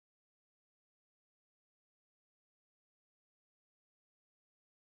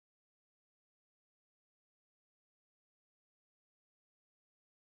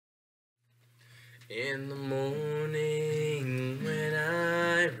In the morning when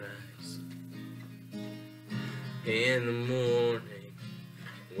I rise, in the morning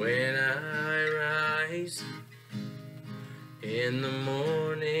when I rise, in the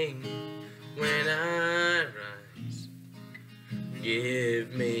morning when I rise,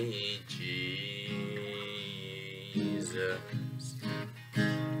 give me Jesus.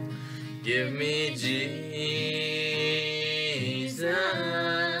 Give me Jesus.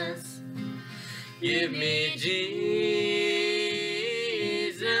 Give me Jesus.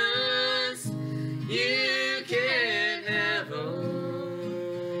 You can have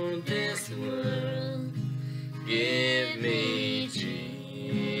all this world. Give me Jesus.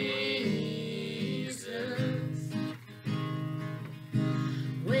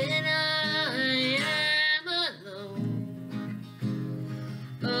 When I am alone,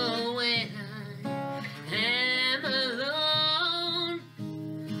 oh, when I am alone,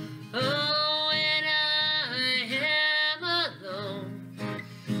 oh, when I am alone,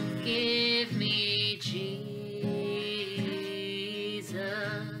 give me Jesus.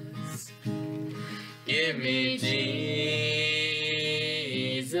 Give me Jesus.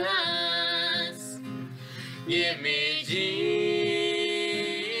 Give me Jesus.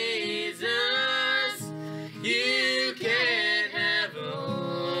 You can have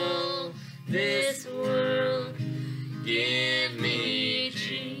all this world. Give me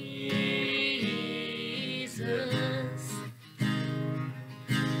Jesus.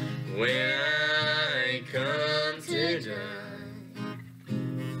 When I come to die,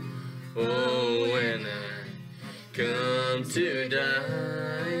 oh, when I come to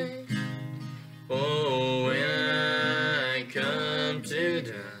die, oh, when I come to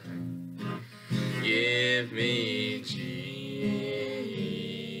die, give me Jesus.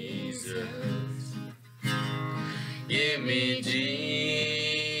 Give me Jesus.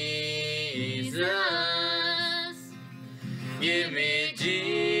 Give me Jesus.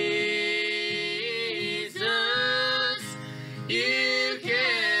 You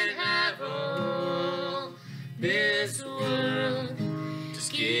can have all this world.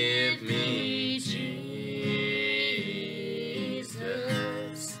 Just give me Jesus.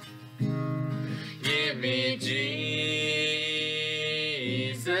 Give me Jesus.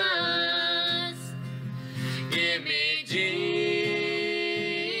 Give me Jesus.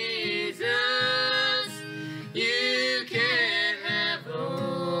 You can have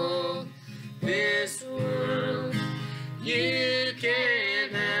all this world. You can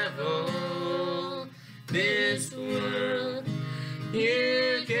have all this world.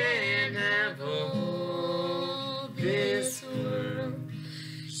 You can have all this world.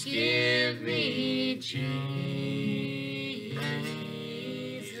 Give me Jesus.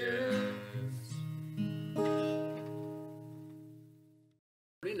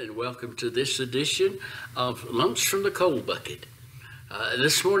 And welcome to this edition of Lumps from the Coal Bucket.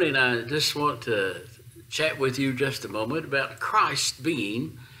 This morning I just want to chat with you just a moment about Christ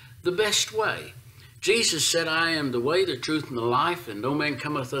being the best way. Jesus said, I am the way, the truth, and the life, and no man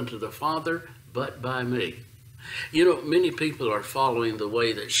cometh unto the Father but by me. You know, many people are following the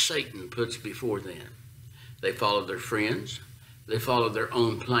way that Satan puts before them. They follow their friends, they follow their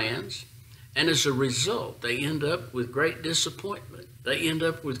own plans, and as a result, they end up with great disappointment. They end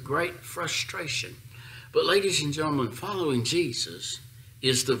up with great frustration. But ladies and gentlemen, following Jesus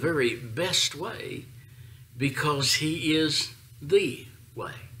is the very best way because he is the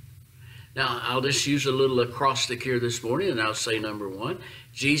way. Now, I'll just use a little acrostic here this morning, and I'll say number one,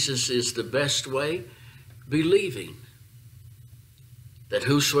 Jesus is the best way, believing that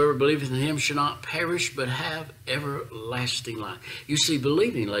whosoever believeth in him shall not perish but have everlasting life. You see,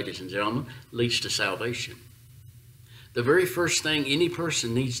 believing, ladies and gentlemen, leads to salvation. The very first thing any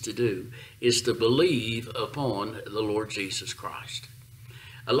person needs to do is to believe upon the Lord Jesus Christ.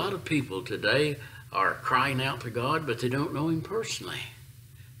 A lot of people today are crying out to God, but they don't know him personally.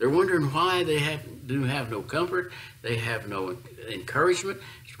 They're wondering why they do have no comfort, they have no encouragement.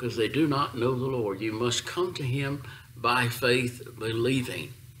 It's because they do not know the Lord. You must come to him by faith,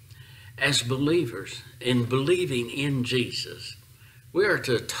 believing. As believers, in believing in Jesus, we are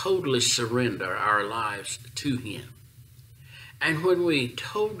to totally surrender our lives to him. And when we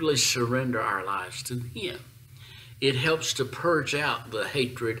totally surrender our lives to him, it helps to purge out the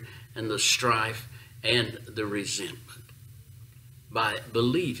hatred and the strife and the resentment by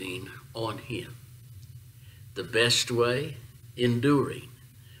believing on him. The best way, enduring.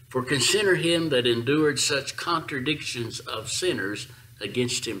 For consider him that endured such contradictions of sinners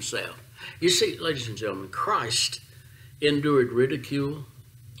against himself. You see, ladies and gentlemen, Christ endured ridicule,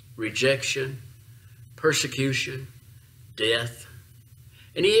 rejection, persecution, death,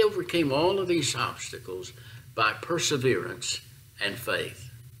 And he overcame all of these obstacles by perseverance and faith.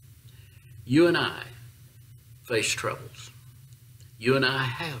 You and I face troubles. You and I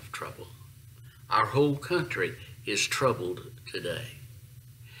have trouble. Our whole country is troubled today.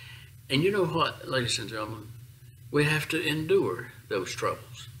 And you know what, ladies and gentlemen? We have to endure those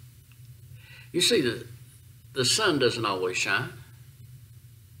troubles. You see, the sun doesn't always shine.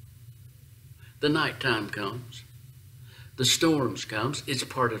 The nighttime comes. The storms comes. It's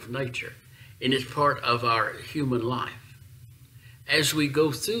part of nature, and it's part of our human life. As we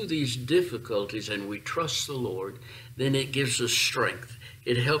go through these difficulties and we trust the Lord, then it gives us strength.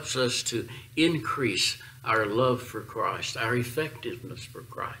 It helps us to increase our love for Christ, our effectiveness for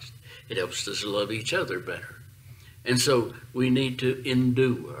Christ. It helps us love each other better. And so we need to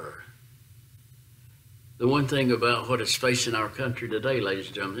endure. The one thing about what is facing our country today, ladies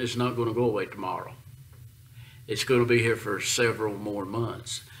and gentlemen, it's not going to go away tomorrow. It's going to be here for several more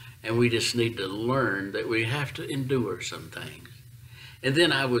months. And we just need to learn that we have to endure some things. And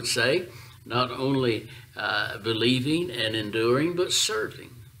then I would say, not only believing and enduring, but serving.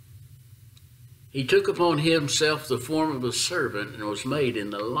 He took upon himself the form of a servant and was made in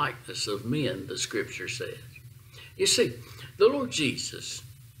the likeness of men, the scripture says. You see, the Lord Jesus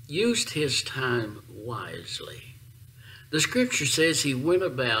used his time wisely. The scripture says he went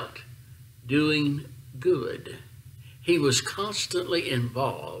about doing good. He was constantly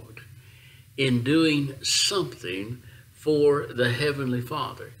involved in doing something for the Heavenly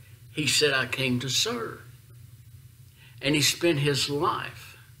Father. He said, I came to serve. And he spent his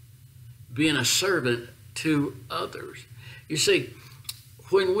life being a servant to others. You see,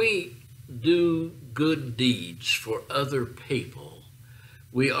 when we do good deeds for other people,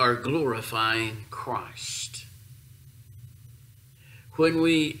 we are glorifying Christ. When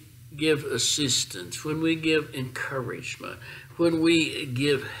we give assistance, when we give encouragement, when we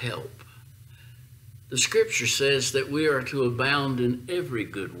give help, the scripture says that we are to abound in every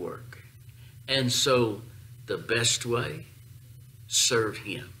good work. And so the best way, serve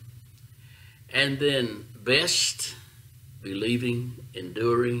him. And then best, believing,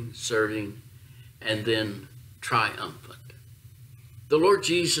 enduring, serving, and then triumphant. The Lord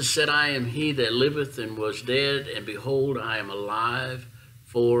Jesus said, I am he that liveth and was dead, and behold, I am alive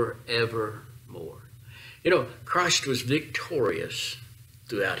forevermore. You know, Christ was victorious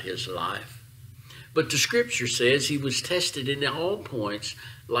throughout his life. But the scripture says he was tested in all points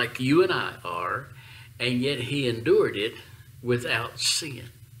like you and I are, and yet he endured it without sin.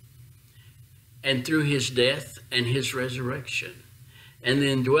 And through his death and his resurrection and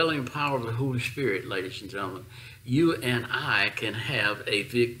the indwelling power of the Holy Spirit, ladies and gentlemen, you and I can have a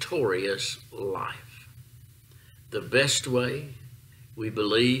victorious life. The best way, we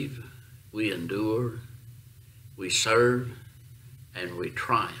believe, we endure, we serve, and we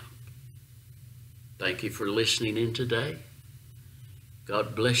triumph. Thank you for listening in today.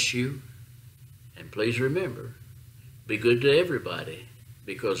 God bless you. And please remember, be good to everybody,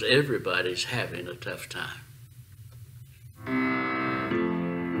 because everybody's having a tough time.